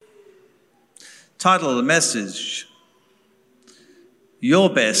Title of the message, Your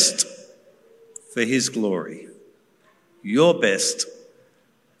Best for His Glory. Your best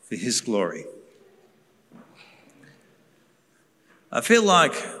for His glory. I feel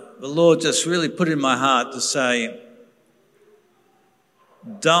like the Lord just really put in my heart to say,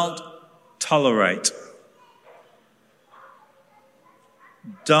 don't tolerate.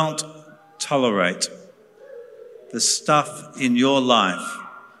 Don't tolerate the stuff in your life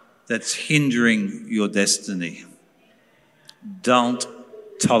that's hindering your destiny. Don't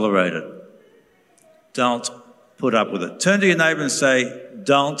tolerate it. Don't put up with it. Turn to your neighbour and say,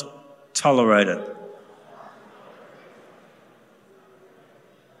 don't tolerate it.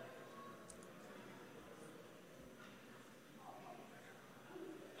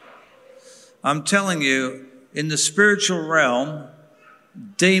 I'm telling you, in the spiritual realm,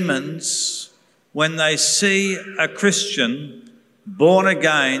 demons, when they see a Christian born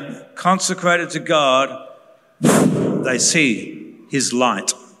again, consecrated to God, they see His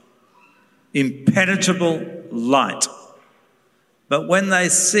light, impenetrable light. But when they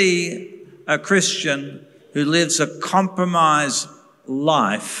see a Christian who lives a compromised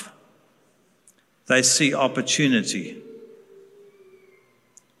life, they see opportunity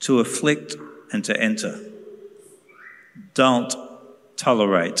to afflict and to enter. Don't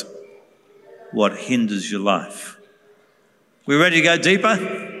tolerate what hinders your life. We ready to go deeper?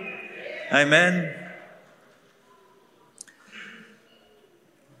 Amen.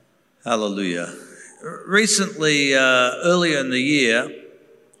 Hallelujah. Recently, earlier in the year,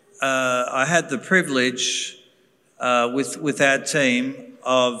 I had the privilege with our team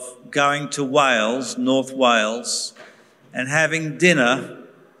of going to Wales, North Wales, and having dinner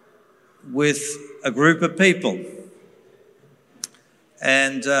with a group of people.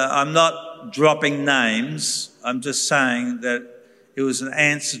 And I'm not dropping names. I'm just saying that it was an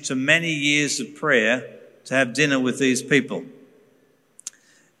answer to many years of prayer to have dinner with these people.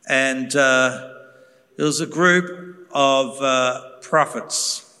 And it was a group of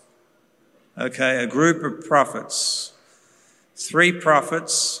prophets. Okay, a group of prophets. 3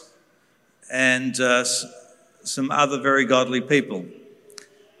 prophets and some other very godly people.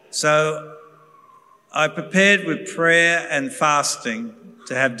 So I prepared with prayer and fasting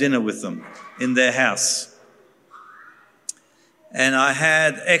to have dinner with them in their house. And I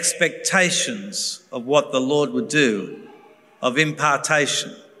had expectations of what the Lord would do, of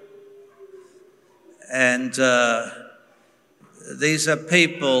impartation. And these are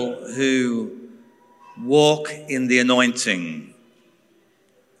people who walk in the anointing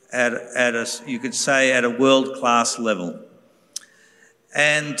at a, you could say, at a world-class level.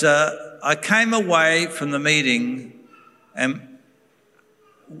 And I came away from the meeting and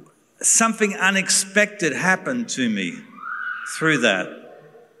something unexpected happened to me through that.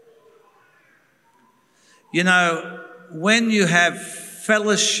 You know, when you have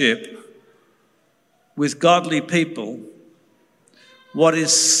fellowship with godly people, what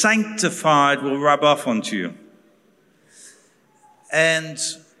is sanctified will rub off onto you. And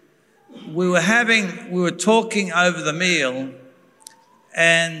we were talking over the meal,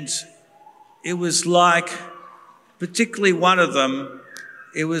 and it was like, particularly one of them,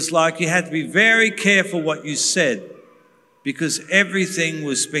 it was like you had to be very careful what you said, because everything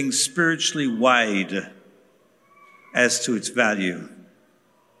was being spiritually weighed as to its value.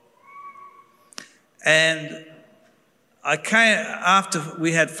 And I came after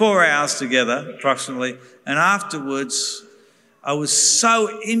we had 4 hours together, approximately, and afterwards I was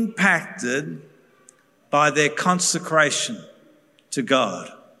so impacted by their consecration to God.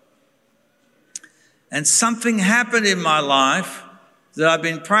 And something happened in my life that I've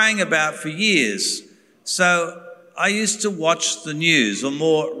been praying about for years. So I used to watch the news, or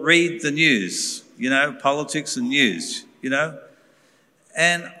more read the news, politics and news,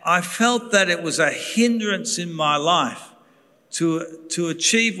 And I felt that it was a hindrance in my life to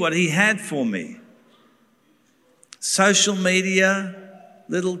achieve what He had for me. Social media,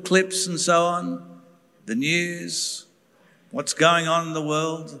 little clips and so on, the news, what's going on in the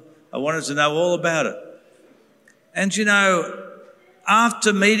world. I wanted to know all about it. And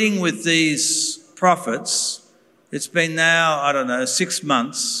after meeting with these prophets, it's been now, 6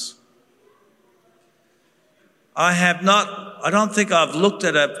 months. I don't think I've looked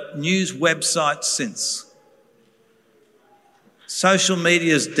at a news website since. Social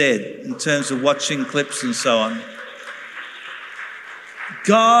media is dead in terms of watching clips and so on.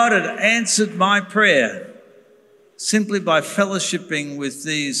 God had answered my prayer simply by fellowshipping with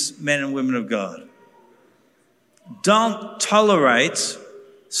these men and women of God. Don't tolerate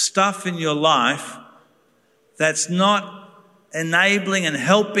stuff in your life that's not enabling and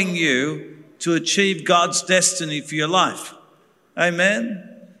helping you to achieve God's destiny for your life. Amen?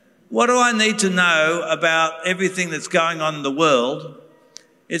 What do I need to know about everything that's going on in the world?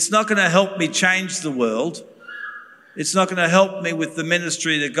 It's not going to help me change the world. It's not going to help me with the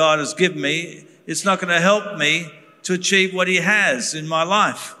ministry that God has given me. It's not going to help me to achieve what He has in my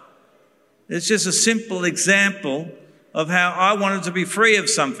life. It's just a simple example of how I wanted to be free of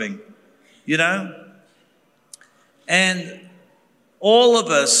something, you know? And all of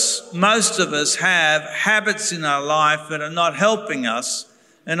us, most of us, have habits in our life that are not helping us.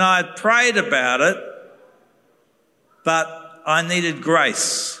 And I had prayed about it, but I needed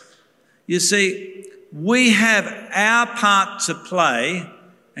grace. You see, we have our part to play,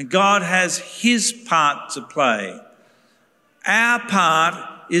 and God has His part to play. Our part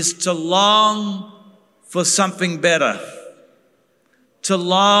is to long for something better, to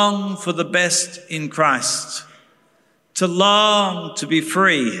long for the best in Christ, to long to be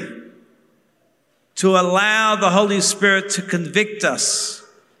free, to allow the Holy Spirit to convict us,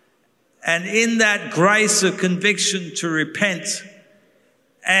 and in that grace of conviction to repent.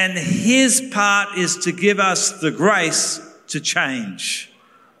 And His part is to give us the grace to change.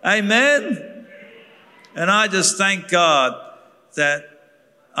 Amen? And I just thank God that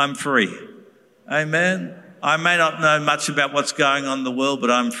I'm free. Amen? I may not know much about what's going on in the world,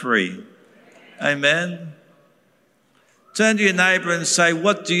 but I'm free. Amen? Turn to your neighbour and say,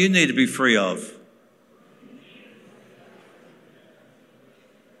 what do you need to be free of?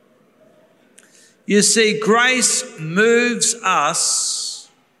 You see, grace moves us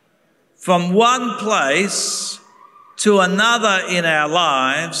from one place to another in our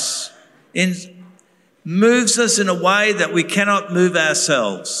lives, moves us in a way that we cannot move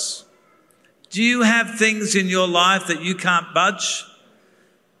ourselves. Do you have things in your life that you can't budge?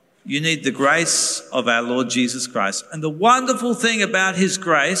 You need the grace of our Lord Jesus Christ. And the wonderful thing about His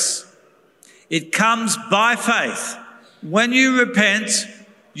grace, it comes by faith. When you repent,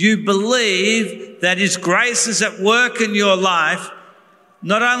 you believe that His grace is at work in your life,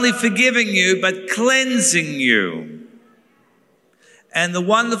 not only forgiving you, but cleansing you. And the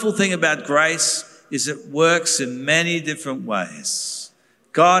wonderful thing about grace is it works in many different ways.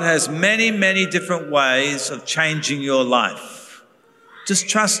 God has many, many different ways of changing your life. Just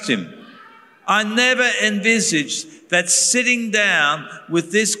trust Him. I never envisaged that sitting down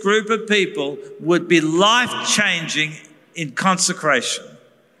with this group of people would be life-changing in consecration.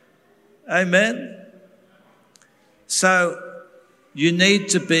 Amen? So you need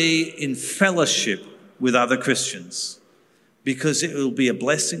to be in fellowship with other Christians because it will be a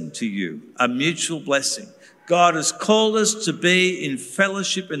blessing to you, a mutual blessing. God has called us to be in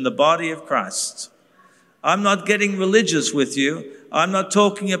fellowship in the body of Christ. I'm not getting religious with you. I'm not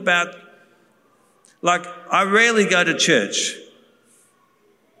talking about, like, I rarely go to church.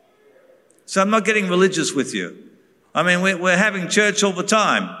 So I'm not getting religious with you. I mean, we're having church all the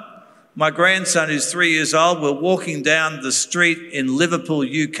time. My grandson, who's 3 years old, we're walking down the street in Liverpool,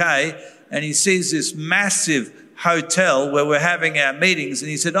 UK, and he sees this massive hotel where we're having our meetings, and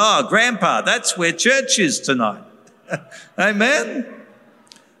he said, "Oh, Grandpa, that's where church is tonight." Amen?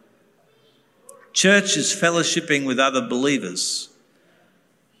 Church is fellowshipping with other believers.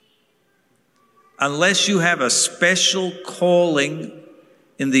 Unless you have a special calling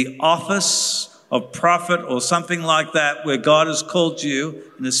in the office of prophet or something like that, where God has called you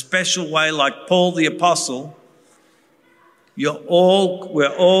in a special way, like Paul the Apostle, we're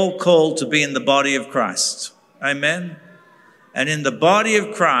all called to be in the body of Christ. Amen? And in the body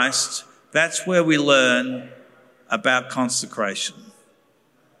of Christ, that's where we learn about consecration.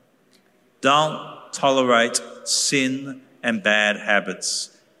 Don't tolerate sin and bad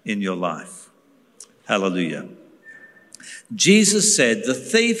habits in your life. Hallelujah. Jesus said, "The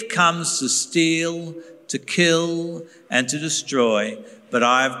thief comes to steal, to kill, and to destroy, but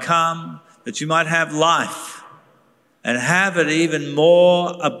I have come that you might have life and have it even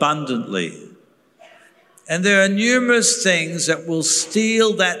more abundantly." And there are numerous things that will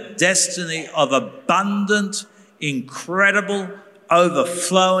steal that destiny of abundant, incredible,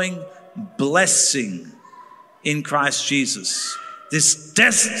 overflowing blessing in Christ Jesus. This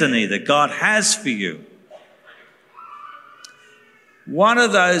destiny that God has for you. One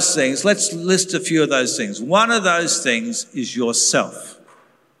of those things, let's list a few of those things. One of those things is yourself.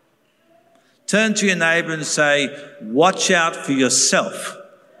 Turn to your neighbour and say, watch out for yourself,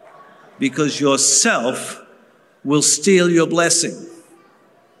 because yourself will steal your blessing.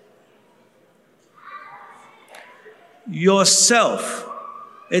 Yourself.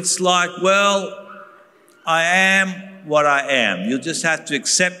 It's like, well, I am what I am. You'll just have to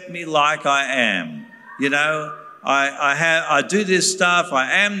accept me like I am. You know, I do this stuff,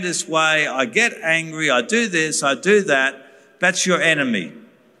 I am this way, I get angry, I do this, I do that. That's your enemy.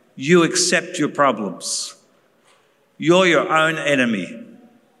 You accept your problems. You're your own enemy.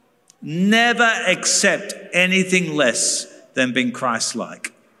 Never accept anything less than being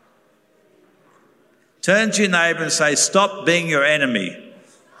Christ-like. Turn to your neighbour and say, stop being your enemy.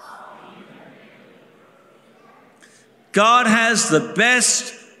 God has the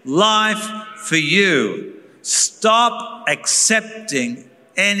best life for you. Stop accepting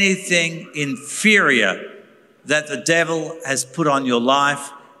anything inferior that the devil has put on your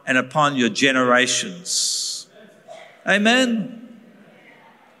life and upon your generations. Amen?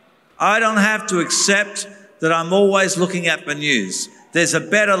 I don't have to accept that I'm always looking at the news. There's a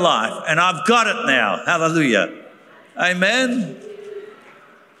better life, and I've got it now. Hallelujah. Amen?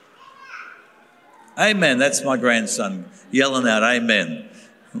 Amen. That's my grandson yelling out, amen.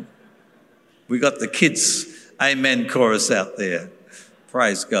 We got the kids' amen chorus out there.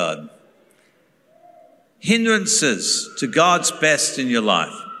 Praise God. Hindrances to God's best in your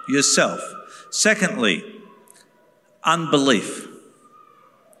life, yourself. Secondly, unbelief.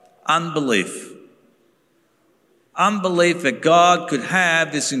 Unbelief. Unbelief that God could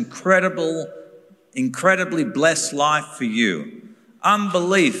have this incredibly blessed life for you.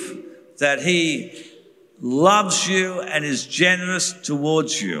 Unbelief that He loves you and is generous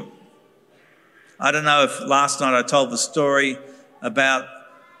towards you. I don't know if last night I told the story about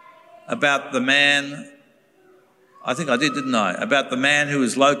the man. I think I did, didn't I? About the man who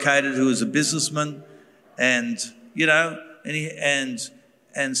was located, who was a businessman, and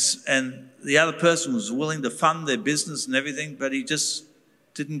the other person was willing to fund their business and everything, but he just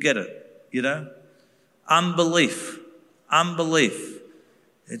didn't get it, Unbelief. Unbelief.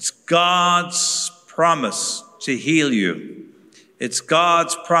 It's God's promise to heal you. It's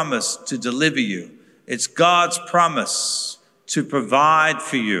God's promise to deliver you. It's God's promise to provide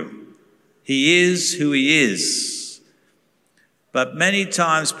for you. He is who He is. But many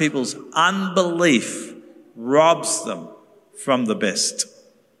times people's unbelief robs them from the best.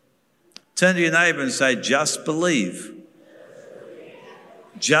 Turn to your neighbour and say, just believe.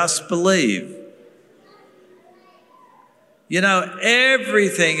 Just believe.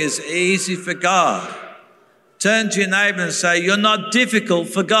 Everything is easy for God. Turn to your neighbour and say, you're not difficult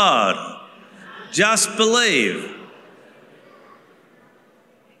for God. Just believe.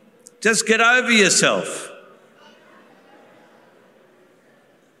 Just get over yourself.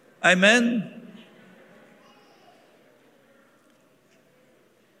 Amen?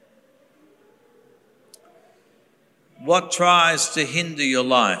 What tries to hinder your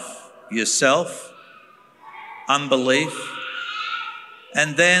life? Yourself, unbelief,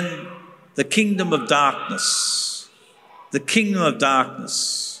 and then the kingdom of darkness. The kingdom of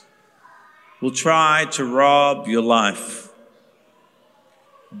darkness will try to rob your life.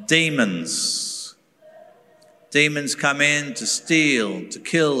 Demons. Demons come in to steal, to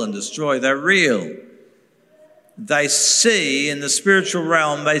kill and destroy. They're real. They see, in the spiritual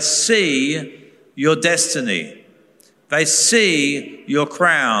realm, they see your destiny. They see your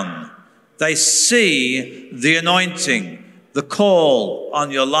crown. They see the anointing, the call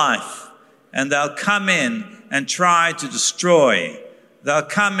on your life. And they'll come in and try to destroy. They'll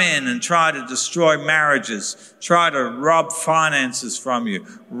come in and try to destroy marriages, try to rob finances from you,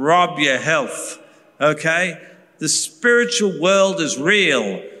 rob your health, okay? The spiritual world is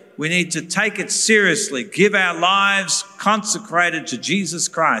real. We need to take it seriously, give our lives consecrated to Jesus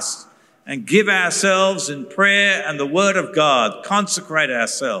Christ, and give ourselves in prayer and the Word of God. Consecrate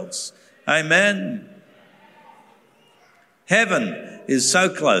ourselves. Amen. Heaven is so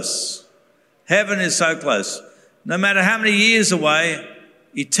close. Heaven is so close. No matter how many years away,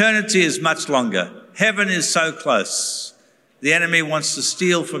 eternity is much longer. Heaven is so close. The enemy wants to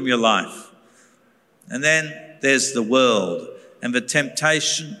steal from your life. And then there's the world and the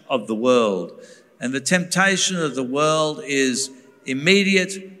temptation of the world. And the temptation of the world is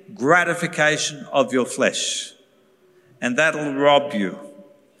immediate gratification of your flesh. And that'll rob you.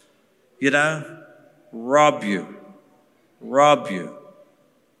 Rob you. Rob you.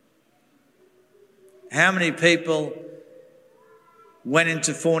 How many people went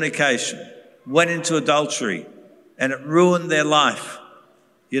into fornication, went into adultery, and it ruined their life?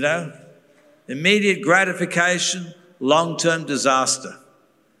 Immediate gratification, long-term disaster.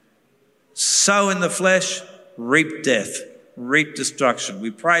 Sow in the flesh, reap death, reap destruction.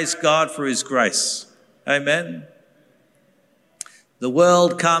 We praise God for His grace. Amen. The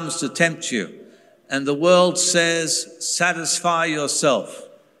world comes to tempt you, and the world says, satisfy yourself.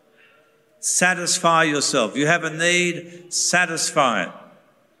 Satisfy yourself. You have a need, satisfy it.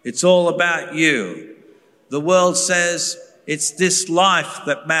 It's all about you. The world says it's this life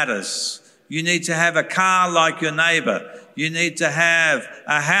that matters. You need to have a car like your neighbor. You need to have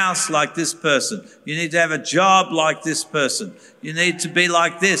a house like this person. You need to have a job like this person. You need to be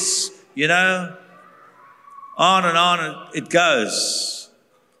like this, you know. On and on it goes.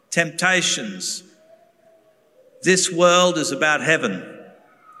 Temptations. This world is about heaven.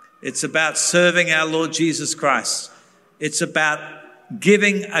 It's about serving our Lord Jesus Christ. It's about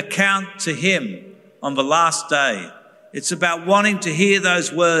giving account to him on the last day. It's about wanting to hear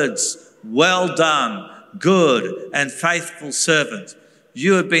those words, well done, good and faithful servant.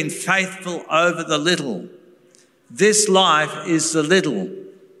 You have been faithful over the little. This life is the little.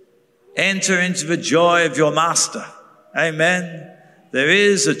 Enter into the joy of your master. Amen. There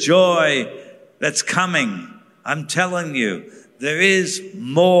is a joy that's coming. I'm telling you, there is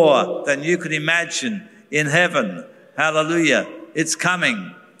more than you could imagine in heaven. Hallelujah. It's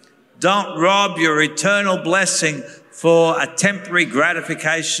coming. Don't rob your eternal blessing for a temporary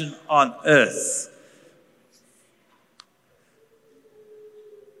gratification on earth.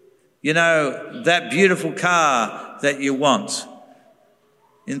 You know, that beautiful car that you want,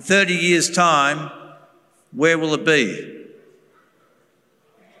 in 30 years' time, where will it be?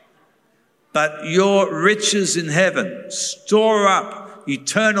 But your riches in heaven, store up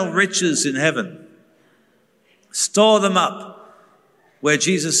eternal riches in heaven. Store them up where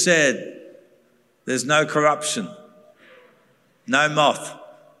Jesus said there's no corruption, no moth,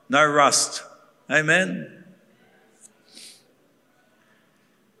 no rust. Amen?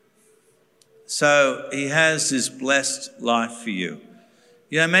 So he has this blessed life for you.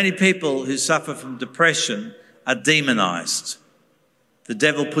 You know, many people who suffer from depression are demonized. The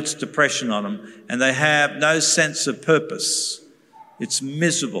devil puts depression on them and they have no sense of purpose. It's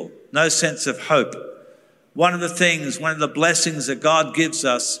miserable, no sense of hope. One of the blessings that God gives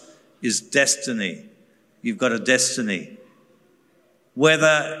us is destiny. You've got a destiny.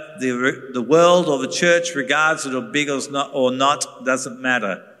 Whether the world or the church regards it as big or not doesn't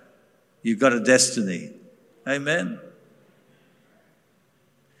matter. You've got a destiny. Amen?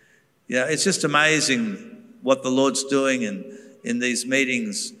 Yeah, it's just amazing what the Lord's doing in these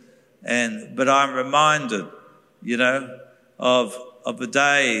meetings. But I'm reminded, you know, of the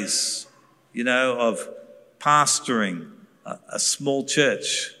days, you know, of pastoring a small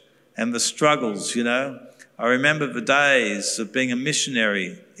church and the struggles, you know. I remember the days of being a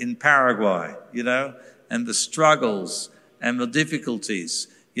missionary in Paraguay, you know, and the struggles and the difficulties,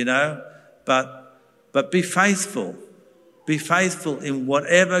 you know. But be faithful. Be faithful in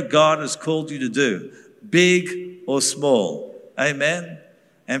whatever God has called you to do, big or small. Amen.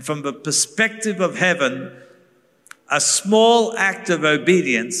 And from the perspective of heaven, a small act of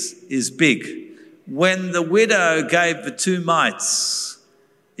obedience is big. When the widow gave the 2 mites,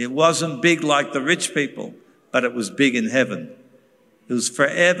 it wasn't big like the rich people, but it was big in heaven. It was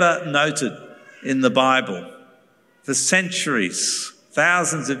forever noted in the Bible. For centuries,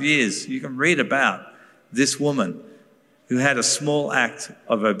 thousands of years, you can read about this woman who had a small act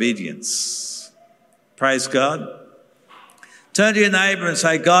of obedience. Praise God. Turn to your neighbour and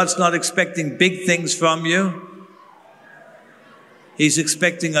say, God's not expecting big things from you. He's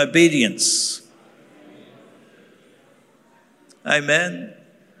expecting obedience. Amen.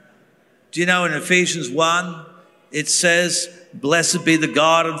 Do you know in Ephesians 1, it says, blessed be the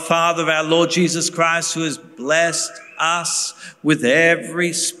God and Father of our Lord Jesus Christ, who has blessed us with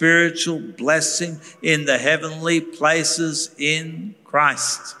every spiritual blessing in the heavenly places in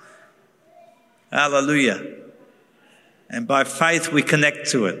Christ. Hallelujah. And by faith we connect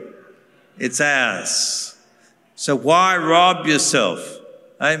to it. It's ours. So why rob yourself?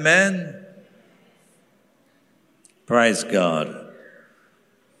 Amen. Praise God.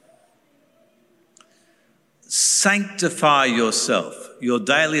 Sanctify yourself, your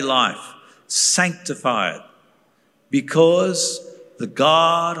daily life. Sanctify it, because the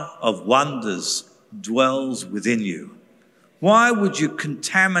God of wonders dwells within you. Why would you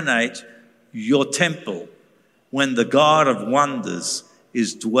contaminate your temple when the God of wonders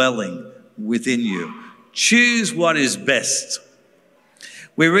is dwelling within you? Choose what is best.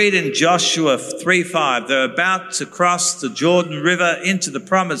 We read in Joshua 3:5, they're about to cross the Jordan River into the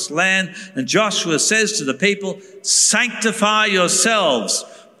promised land, and Joshua says to the people, sanctify yourselves,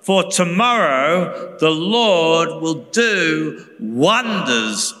 for tomorrow the Lord will do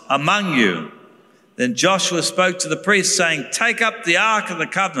wonders among you. Then Joshua spoke to the priests, saying, take up the Ark of the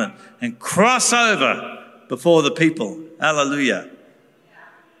Covenant and cross over before the people. Hallelujah.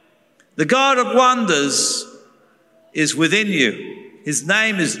 The God of wonders is within you. His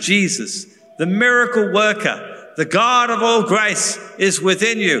name is Jesus, the miracle worker, The God of all grace is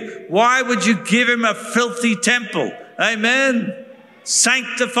within you. Why would you give him a filthy temple? Amen.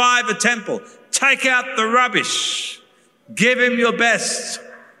 Sanctify the temple. Take out the rubbish. Give him your best.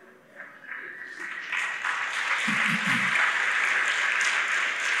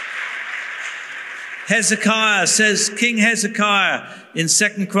 Hezekiah says, King Hezekiah in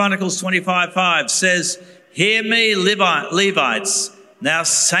 2 Chronicles 25:5 says, "Hear me, Levites, now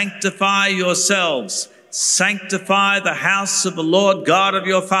sanctify yourselves. Sanctify the house of the Lord God of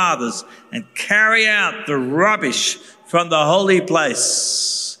your fathers and carry out the rubbish from the holy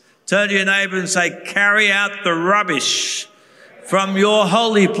place." Turn to your neighbour and say, carry out the rubbish from your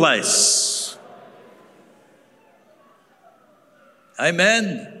holy place.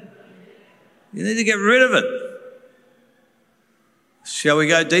 Amen. You need to get rid of it. Shall we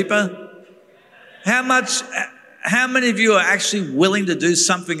go deeper? How many of you are actually willing to do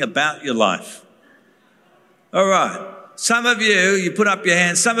something about your life? All right. Some of you put up your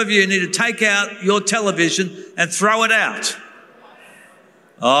hands. Some of you need to take out your television and throw it out.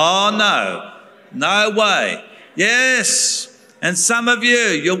 Oh, no. No way. Yes. And some of you,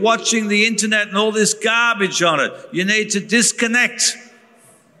 you're watching the internet and all this garbage on it. You need to disconnect.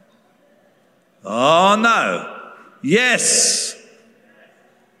 Oh, no. Yes.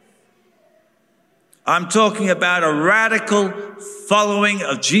 I'm talking about a radical following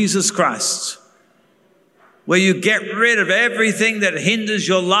of Jesus Christ, where you get rid of everything that hinders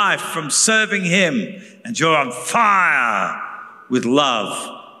your life from serving him, and you're on fire with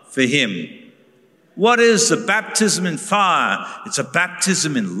love for him. What is the baptism in fire? It's a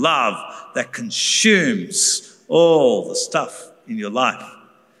baptism in love that consumes all the stuff in your life.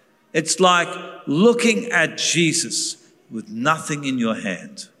 It's like looking at Jesus with nothing in your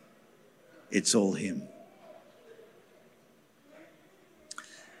hand. It's all him.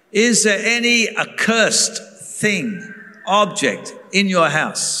 Is there any accursed thing, object in your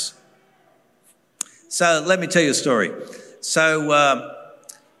house? So let me tell you a story. So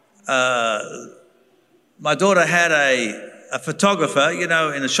my daughter had a photographer, in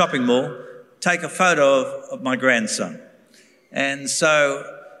a shopping mall, take a photo of my grandson. And so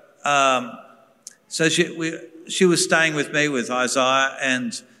she was staying with me with Isaiah,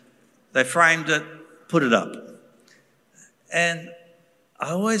 and they framed it, put it up. And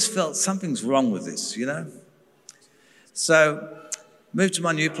I always felt something's wrong with this, So moved to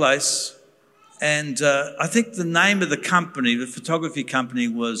my new place, and I think the name of the company, the photography company,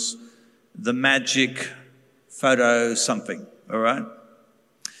 was The Magic Photo something, all right?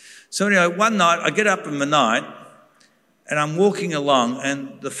 So anyway, one night, I get up in the night, and I'm walking along,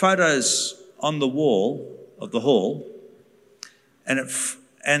 and the photo's on the wall of the hall,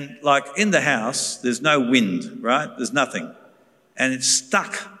 and like in the house, there's no wind, right? There's nothing. And it's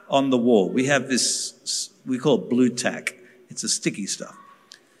stuck on the wall. We have this, we call it blue tack. It's a sticky stuff.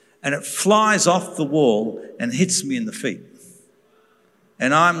 And it flies off the wall and hits me in the feet.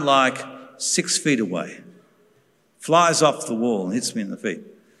 And I'm like 6 feet away. Flies off the wall and hits me in the feet.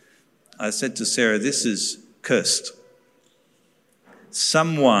 I said to Sarah, this is cursed.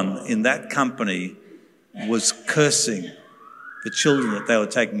 Someone in that company was cursing the children that they were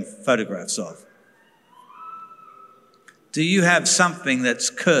taking photographs of. Do you have something that's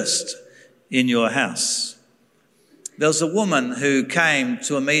cursed in your house? There was a woman who came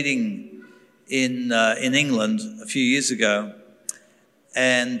to a meeting in England a few years ago,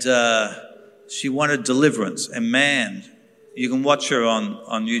 and she wanted deliverance. And man, you can watch her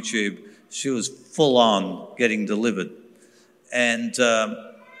on YouTube. She was full on getting delivered. And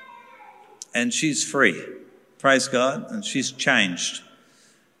she's free, praise God, and she's changed.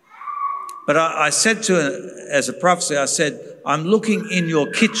 But I said to her, as a prophecy, I said, I'm looking in your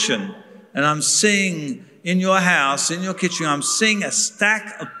kitchen and I'm seeing in your house, in your kitchen, I'm seeing a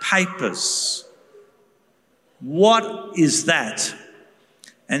stack of papers. What is that?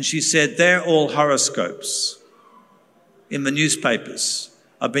 And she said, they're all horoscopes in the newspapers.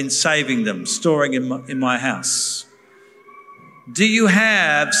 I've been saving them, storing in my house. Do you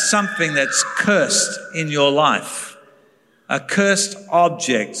have something that's cursed in your life? A cursed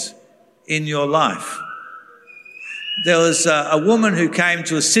object in your life? There was a woman who came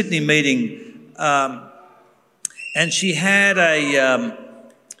to a Sydney meeting, and she had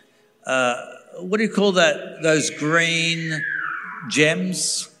what do you call that? Those green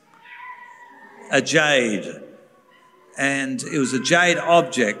gems? A jade. And it was a jade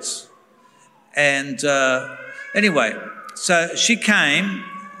object. And anyway, so she came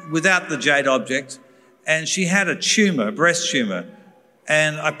without the jade object, and she had a tumour, a breast tumour.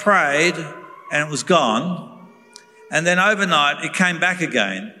 And I prayed, and it was gone. And then overnight, it came back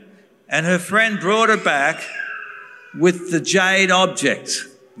again. And her friend brought her back, with the jade object,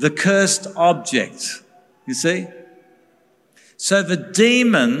 the cursed object. You see? So the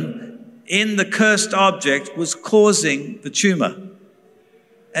demon in the cursed object was causing the tumor.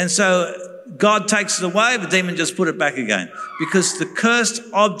 And so God takes it away, the demon just put it back again because the cursed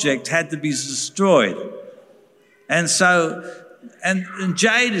object had to be destroyed. And so, and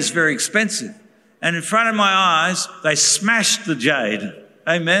jade is very expensive. And in front of my eyes, they smashed the jade.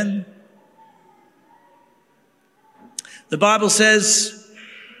 Amen. The Bible says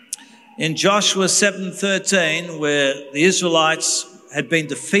in Joshua 7:13, where the Israelites had been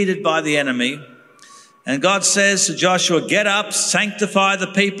defeated by the enemy, and God says to Joshua, "Get up, sanctify the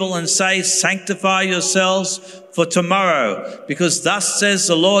people and say, sanctify yourselves for tomorrow, because thus says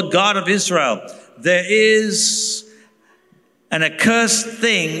the Lord God of Israel, there is an accursed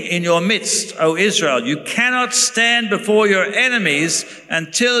thing in your midst, O Israel. You cannot stand before your enemies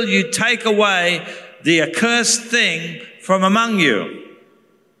until you take away the accursed thing from among you."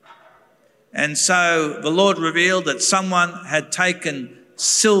 And so the Lord revealed that someone had taken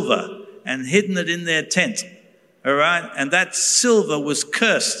silver and hidden it in their tent, all right? And that silver was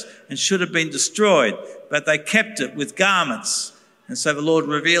cursed and should have been destroyed, but they kept it with garments. And so the Lord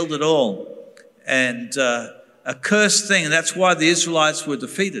revealed it all. And a cursed thing, and that's why the Israelites were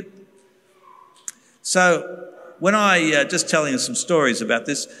defeated. So when just telling you some stories about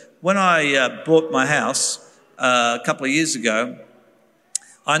this, when I bought my house a couple of years ago,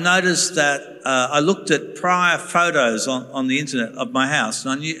 I noticed that I looked at prior photos on the internet of my house,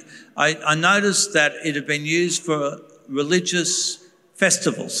 and I noticed that it had been used for religious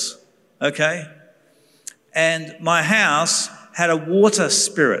festivals, okay? And my house had a water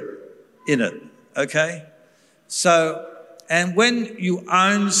spirit in it, okay? So, and when you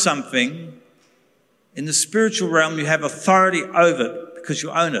own something, in the spiritual realm, you have authority over it because you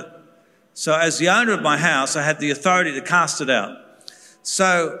own it. So as the owner of my house, I had the authority to cast it out.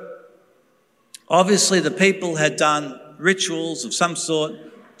 So obviously the people had done rituals of some sort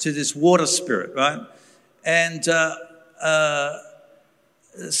to this water spirit, right? And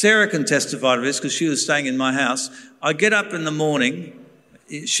Sarah can testify to this because she was staying in my house. I get up in the morning,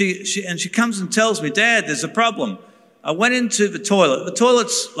 she comes and tells me, "Dad, there's a problem." I went into the toilet. The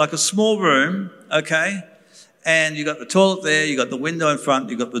toilet's like a small room, okay? And you got the toilet there, you got the window in front,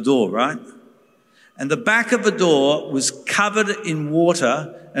 you got the door, right? And the back of the door was covered in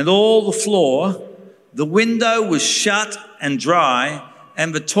water, and all the floor, the window was shut and dry,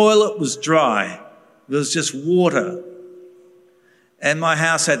 and the toilet was dry. There was just water. And my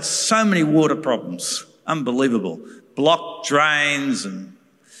house had so many water problems. Unbelievable. Blocked drains and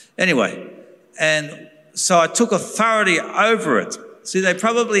anyway. And so I took authority over it. See, they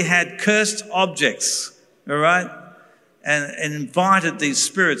probably had cursed objects, all right? And invited these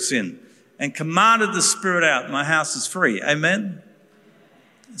spirits in and commanded the spirit out. My house is free. Amen?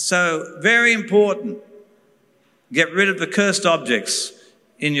 So very important. Get rid of the cursed objects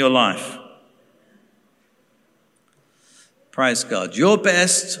in your life. Praise God. Your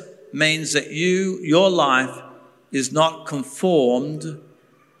best means that your life is not conformed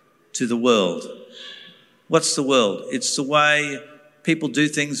to the world. What's the world? It's the way people do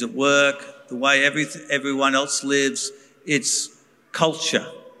things at work, the way everyone else lives. It's culture.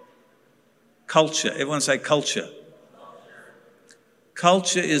 Culture. Everyone say culture.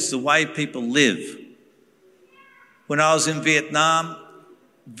 Culture is the way people live. When I was in Vietnam,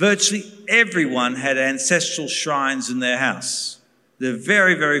 virtually everyone had ancestral shrines in their house. There are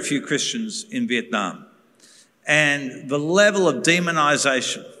very, very few Christians in Vietnam. And the level of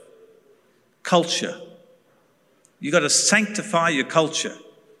demonization, culture, you've got to sanctify your culture,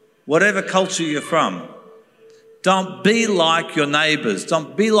 whatever culture you're from. Don't be like your neighbours.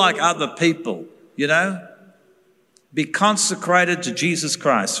 Don't be like other people, you know. Be consecrated to Jesus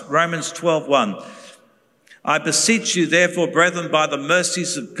Christ. Romans 12:1. I beseech you, therefore, brethren, by the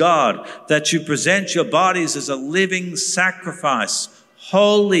mercies of God, that you present your bodies as a living sacrifice,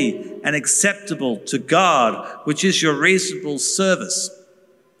 holy and acceptable to God, which is your reasonable service.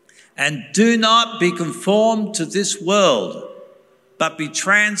 And do not be conformed to this world, but be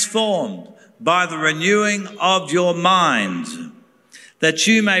transformed by the renewing of your mind, that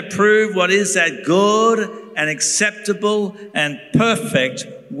you may prove what is that good and acceptable and perfect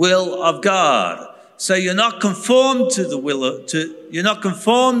will of God. So you're not conformed to the you're not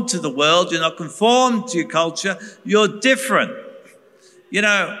conformed to the world, you're not conformed to your culture, you're different. You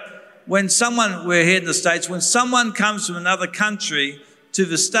know, we're here in the States, when someone comes from another country to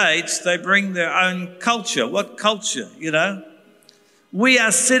the States, they bring their own culture. What culture, you know? We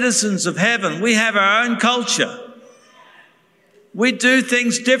are citizens of heaven. We have our own culture. We do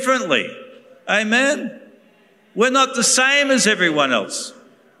things differently. Amen? We're not the same as everyone else.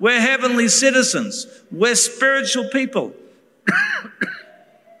 We're heavenly citizens. We're spiritual people.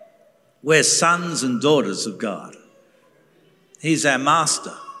 We're sons and daughters of God. He's our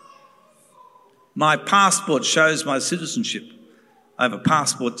master. My passport shows my citizenship. I have a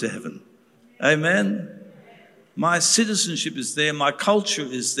passport to heaven. Amen. My citizenship is there. My culture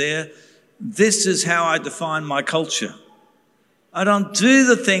is there. This is how I define my culture. I don't do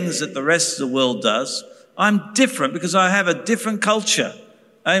the things that the rest of the world does. I'm different because I have a different culture.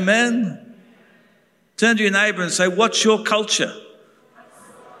 Amen. Turn to your neighbour and say, what's your culture?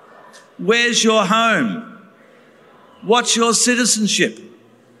 Where's your home? What's your citizenship?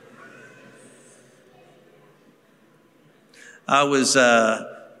 I was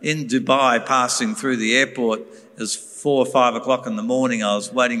in Dubai passing through the airport. It was 4 or 5 o'clock in the morning. I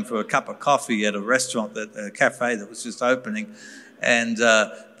was waiting for a cup of coffee at a restaurant, a cafe that was just opening. And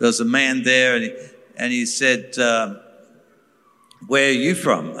there was a man there and he said, where are you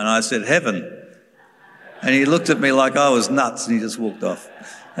from? And I said, heaven. And he looked at me like I was nuts and he just walked off.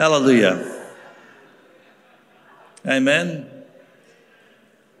 Hallelujah. Amen.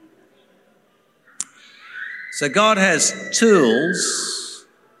 So God has tools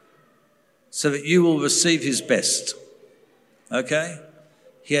so that you will receive his best. Okay?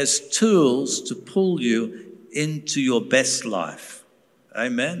 He has tools to pull you into your best life.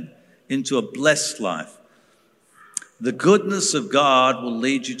 Amen? Into a blessed life. The goodness of God will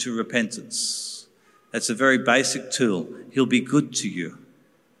lead you to repentance. That's a very basic tool. He'll be good to you.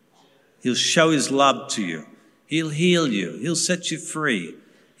 He'll show his love to you. He'll heal you. He'll set you free.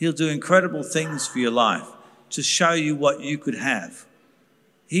 He'll do incredible things for your life to show you what you could have.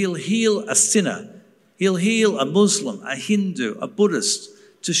 He'll heal a sinner. He'll heal a Muslim, a Hindu, a Buddhist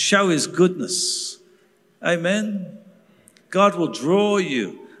to show his goodness. Amen? God will draw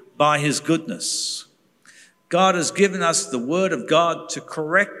you by his goodness. God has given us the word of God to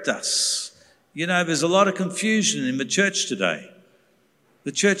correct us. You know, there's a lot of confusion in the church today.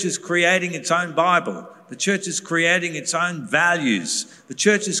 The church is creating its own Bible. The church is creating its own values. The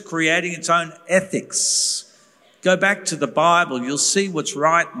church is creating its own ethics. Go back to the Bible, you'll see what's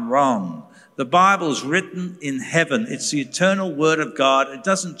right and wrong. The Bible is written in heaven. It's the eternal word of God. It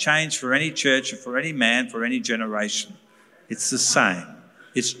doesn't change for any church or for any man, for any generation. It's the same.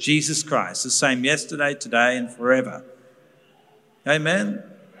 It's Jesus Christ, the same yesterday, today, and forever. Amen?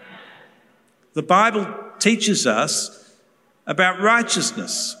 The Bible teaches us about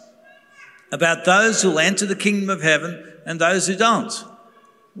righteousness, about those who will enter the kingdom of heaven and those who don't.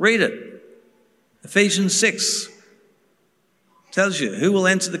 Read it. Ephesians 6 tells you who will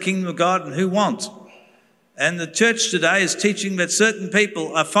enter the kingdom of God and who won't. And the church today is teaching that certain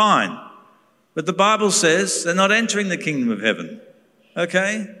people are fine, but the Bible says they're not entering the kingdom of heaven.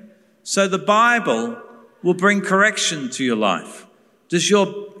 Okay? So the Bible will bring correction to your life. Does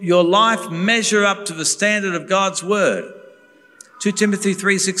your life measure up to the standard of God's word? 2 Timothy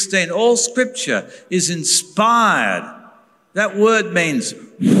 3:16, all scripture is inspired. That word means,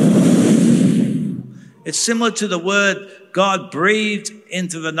 it's similar to the word God breathed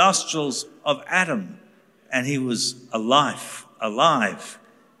into the nostrils of Adam and he was alive.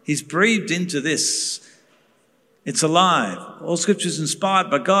 He's breathed into this. It's alive. All scripture is inspired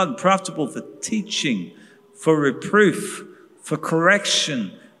by God and profitable for teaching, for reproof, for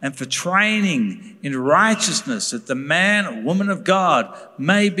correction, and for training in righteousness, that the man or woman of God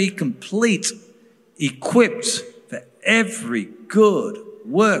may be complete, equipped for every good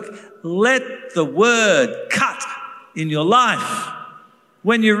work. Let the word cut in your life.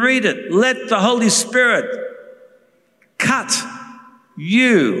 When you read it, let the Holy Spirit cut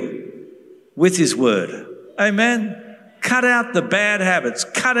you with his word. Amen? Cut out the bad habits.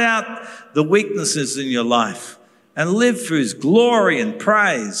 Cut out the weaknesses in your life and live for his glory and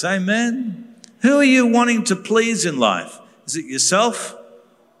praise. Amen? Who are you wanting to please in life? Is it yourself?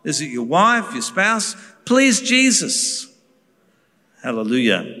 Is it your wife, your spouse? Please Jesus.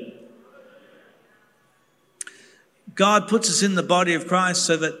 Hallelujah. God puts us in the body of Christ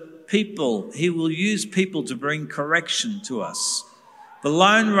so that he will use people to bring correction to us. The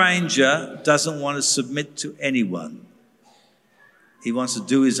Lone Ranger doesn't want to submit to anyone. He wants to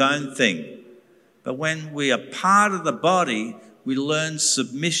do his own thing. But when we are part of the body, we learn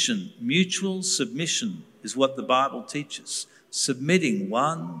submission. Mutual submission is what the Bible teaches. Submitting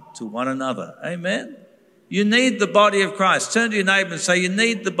one to one another. Amen? You need the body of Christ. Turn to your neighbour and say, you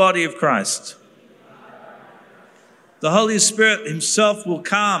need the body of Christ. The Holy Spirit himself will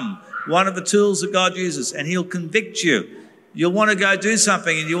come, one of the tools that God uses, and he'll convict you. You'll want to go do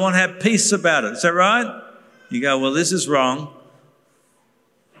something and you won't have peace about it. Is that right? You go, well, this is wrong.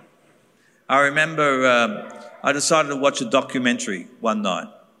 I remember I decided to watch a documentary one night.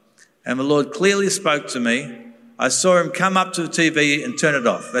 And the Lord clearly spoke to me. I saw him come up to the TV and turn it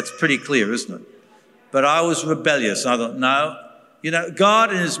off. That's pretty clear, isn't it? But I was rebellious. I thought, no,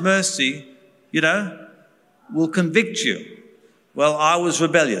 God in his mercy, will convict you. Well, I was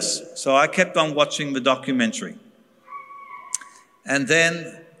rebellious. So I kept on watching the documentary. And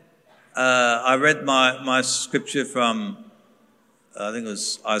then I read my scripture from, I think it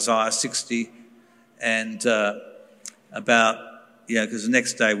was Isaiah 60, and because the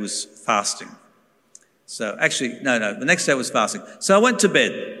next day was fasting. So actually, no, the next day was fasting. So I went to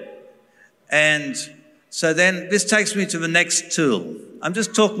bed. And so then this takes me to the next tool. I'm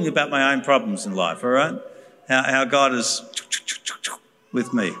just talking about my own problems in life, all right? How God is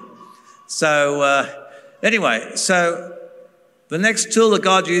with me. So anyway, so the next tool that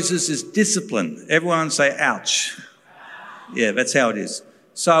God uses is discipline. Everyone say, ouch. Yeah, that's how it is.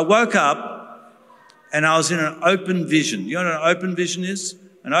 So I woke up and I was in an open vision. You know what an open vision is?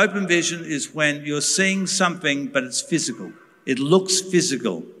 An open vision is when you're seeing something, but it's physical. It looks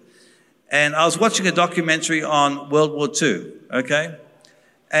physical. And I was watching a documentary on World War II, okay?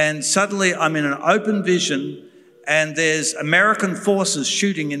 And suddenly I'm in an open vision and there's American forces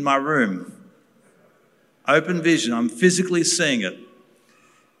shooting in my room. Open vision, I'm physically seeing it.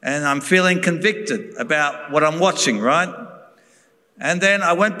 And I'm feeling convicted about what I'm watching, right? And then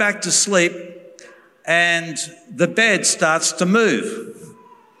I went back to sleep and the bed starts to move.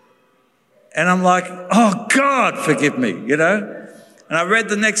 And I'm like, oh, God, forgive me, And I read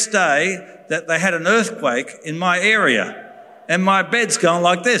the next day that they had an earthquake in my area and my bed's going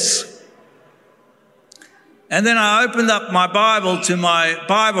like this. And then I opened up my Bible to my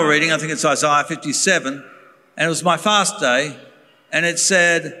Bible reading, I think it's Isaiah 57, and it was my fast day, and it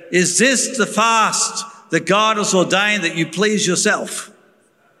said, is this the fast that God has ordained that you please yourself?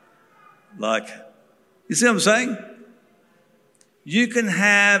 Like, you see what I'm saying? You can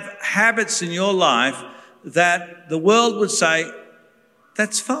have habits in your life that the world would say,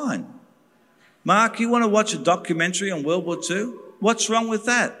 that's fine. Mark, you want to watch a documentary on World War II? What's wrong with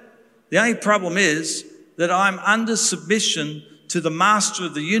that? The only problem is that I'm under submission to the master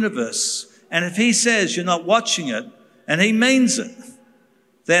of the universe. And if he says you're not watching it, and he means it,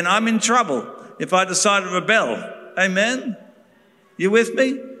 then I'm in trouble if I decide to rebel. Amen? You with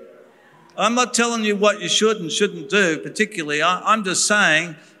me? I'm not telling you what you should and shouldn't do particularly. I'm just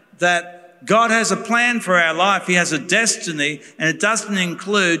saying that God has a plan for our life. He has a destiny, and it doesn't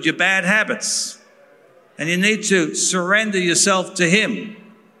include your bad habits. And you need to surrender yourself to him.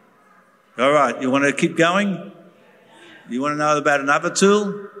 All right, you want to keep going? You want to know about another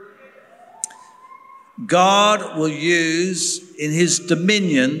tool? God will use in his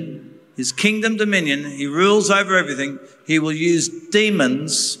dominion, his kingdom dominion, he rules over everything. He will use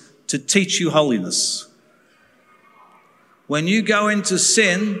demons to teach you holiness. When you go into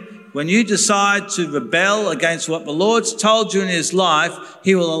sin, when you decide to rebel against what the Lord's told you in his life,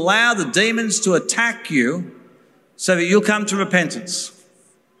 he will allow the demons to attack you so that you'll come to repentance.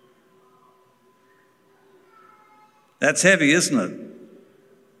 That's heavy, isn't it?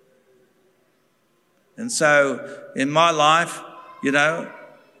 And so in my life, the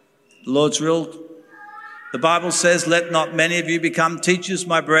Lord's rule, the Bible says, let not many of you become teachers,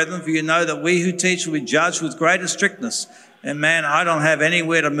 my brethren, for you know that we who teach will be judged with greater strictness. And man, I don't have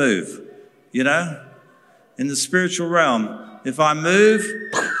anywhere to move, in the spiritual realm. If I move,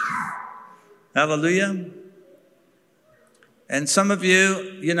 hallelujah. And some of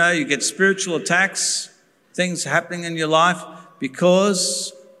you, you get spiritual attacks, things happening in your life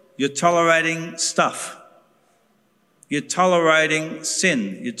because you're tolerating stuff. You're tolerating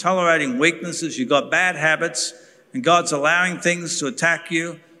sin. You're tolerating weaknesses. You've got bad habits, and God's allowing things to attack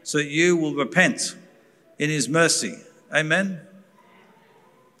you so that you will repent in his mercy. Amen?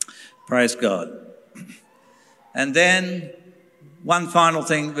 Praise God. And then one final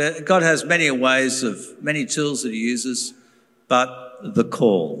thing. God has many ways many tools that he uses, but the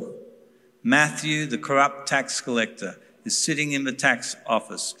call. Matthew, the corrupt tax collector, is sitting in the tax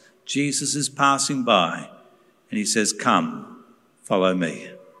office. Jesus is passing by. And he says, come, follow me.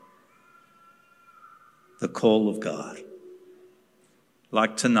 The call of God.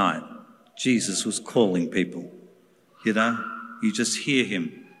 Like tonight, Jesus was calling people. You just hear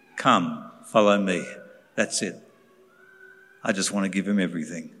him. Come, follow me. That's it. I just want to give him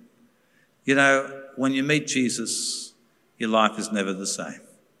everything. When you meet Jesus, your life is never the same.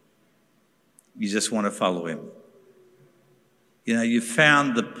 You just want to follow him. You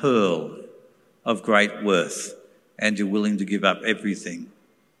found the pearl of great worth, and you're willing to give up everything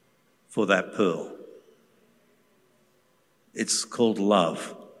for that pearl. It's called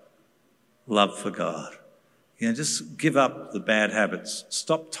love. Love for God. Just give up the bad habits.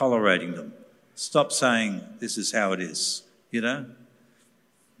 Stop tolerating them. Stop saying this is how it is,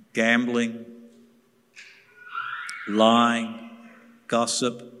 Gambling, lying,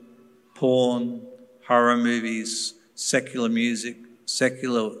 gossip, porn, horror movies, secular music,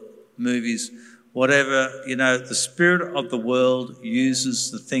 secular movies, whatever, the spirit of the world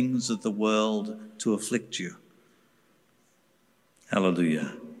uses the things of the world to afflict you.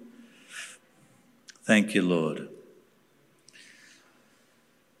 Hallelujah. Thank you, Lord.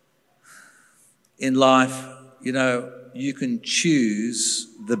 In life, you can choose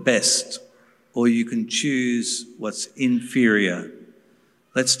the best or you can choose what's inferior.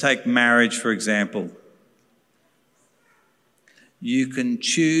 Let's take marriage, for example. You can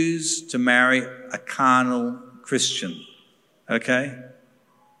choose to marry a carnal Christian, okay?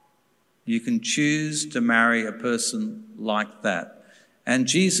 You can choose to marry a person like that. And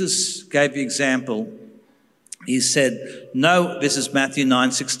Jesus gave the example. He said, no, this is Matthew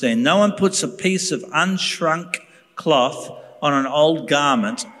 9:16, no one puts a piece of unshrunk cloth on an old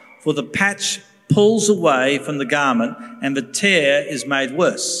garment, for the patch pulls away from the garment and the tear is made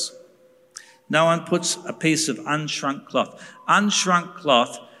worse. No one puts a piece of unshrunk cloth. Unshrunk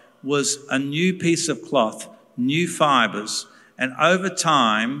cloth was a new piece of cloth, new fibres, and over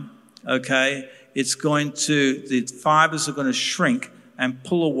time, okay, the fibres are going to shrink and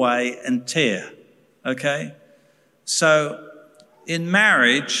pull away and tear, okay? So in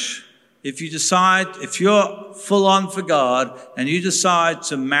marriage, if you're full on for God and you decide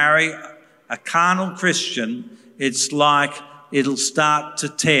to marry a carnal Christian, it's like it'll start to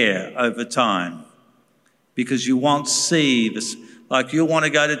tear over time because you won't see this. Like you'll want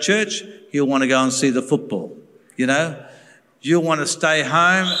to go to church, he'll want to go and see the football, You'll want to stay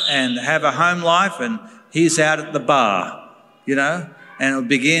home and have a home life and he's out at the bar, and it'll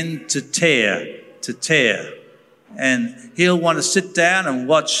begin to tear. And he'll want to sit down and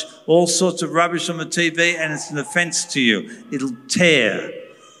watch all sorts of rubbish on the TV and it's an offence to you. It'll tear.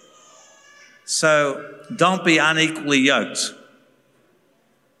 So don't be unequally yoked.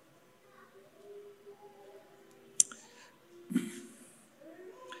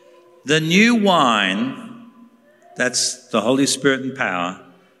 The new wine, that's the Holy Spirit and power,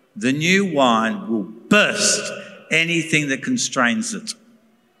 the new wine will burst anything that constrains it.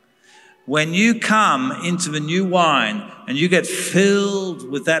 When you come into the new wine and you get filled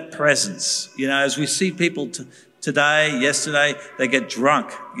with that presence, as we see people today, yesterday, they get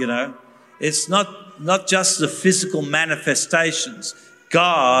drunk, It's not just the physical manifestations.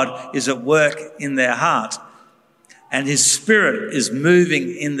 God is at work in their heart and his spirit is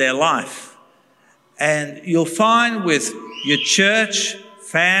moving in their life. And you'll find with your church,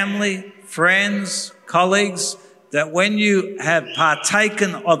 family, friends, colleagues, that when you have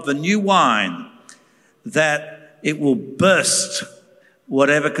partaken of the new wine, that it will burst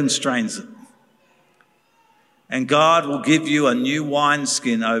whatever constrains it. And God will give you a new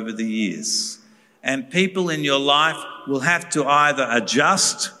wineskin over the years. And people in your life will have to either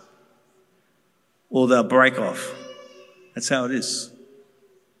adjust or they'll break off. That's how it is.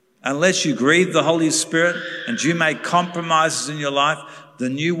 Unless you grieve the Holy Spirit and you make compromises in your life, the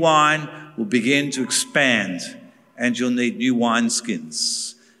new wine will begin to expand and you'll need new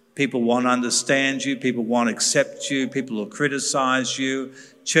wineskins. People won't understand you. People won't accept you. People will criticize you.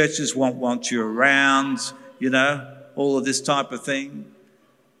 Churches won't want you around, all of this type of thing.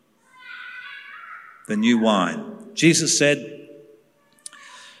 The new wine. Jesus said,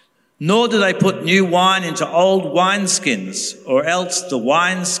 nor do they put new wine into old wineskins, or else the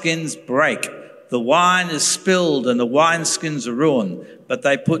wineskins break. The wine is spilled and the wineskins are ruined. But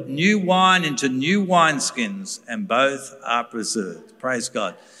they put new wine into new wineskins and both are preserved. Praise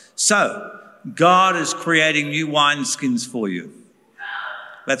God. So, God is creating new wineskins for you.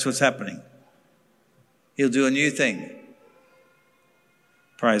 That's what's happening. He'll do a new thing.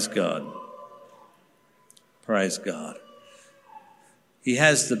 Praise God. Praise God. He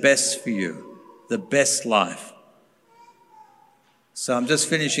has the best for you, the best life. So I'm just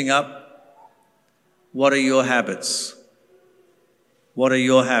finishing up. What are your habits? What are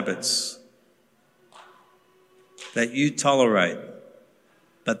your habits that you tolerate,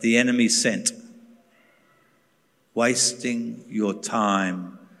 but the enemy sent? Wasting your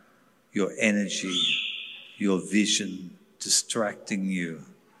time, your energy, your vision, distracting you.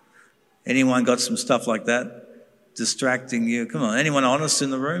 Anyone got some stuff like that? Distracting you? Come on, anyone honest in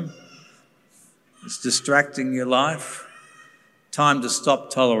the room? It's distracting your life. Time to stop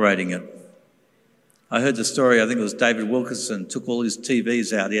tolerating it. I heard the story, I think it was David Wilkerson, took all his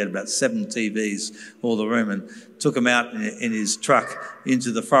TVs out. He had about 7 TVs, all the room, and took them out in his truck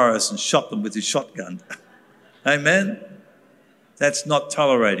into the forest and shot them with his shotgun. Amen? That's not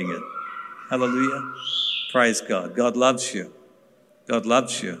tolerating it. Hallelujah. Praise God. God loves you. God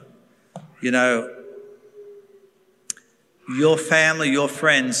loves you. You know, your family, your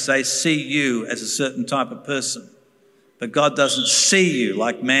friends, they see you as a certain type of person. But God doesn't see you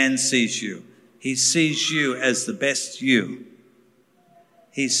like man sees you. He sees you as the best you.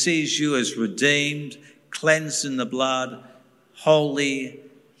 He sees you as redeemed, cleansed in the blood, holy,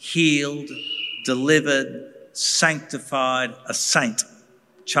 healed, delivered, sanctified, a saint,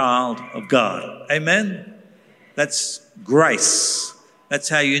 child of God. Amen? That's grace. That's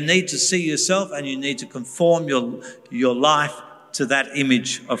how you need to see yourself, and you need to conform your life to that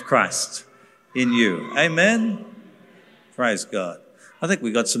image of Christ in you. Amen? Praise God. I think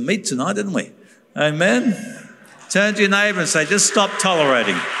we got some meat tonight, didn't we? Amen? Turn to your neighbour and say, just stop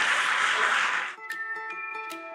tolerating.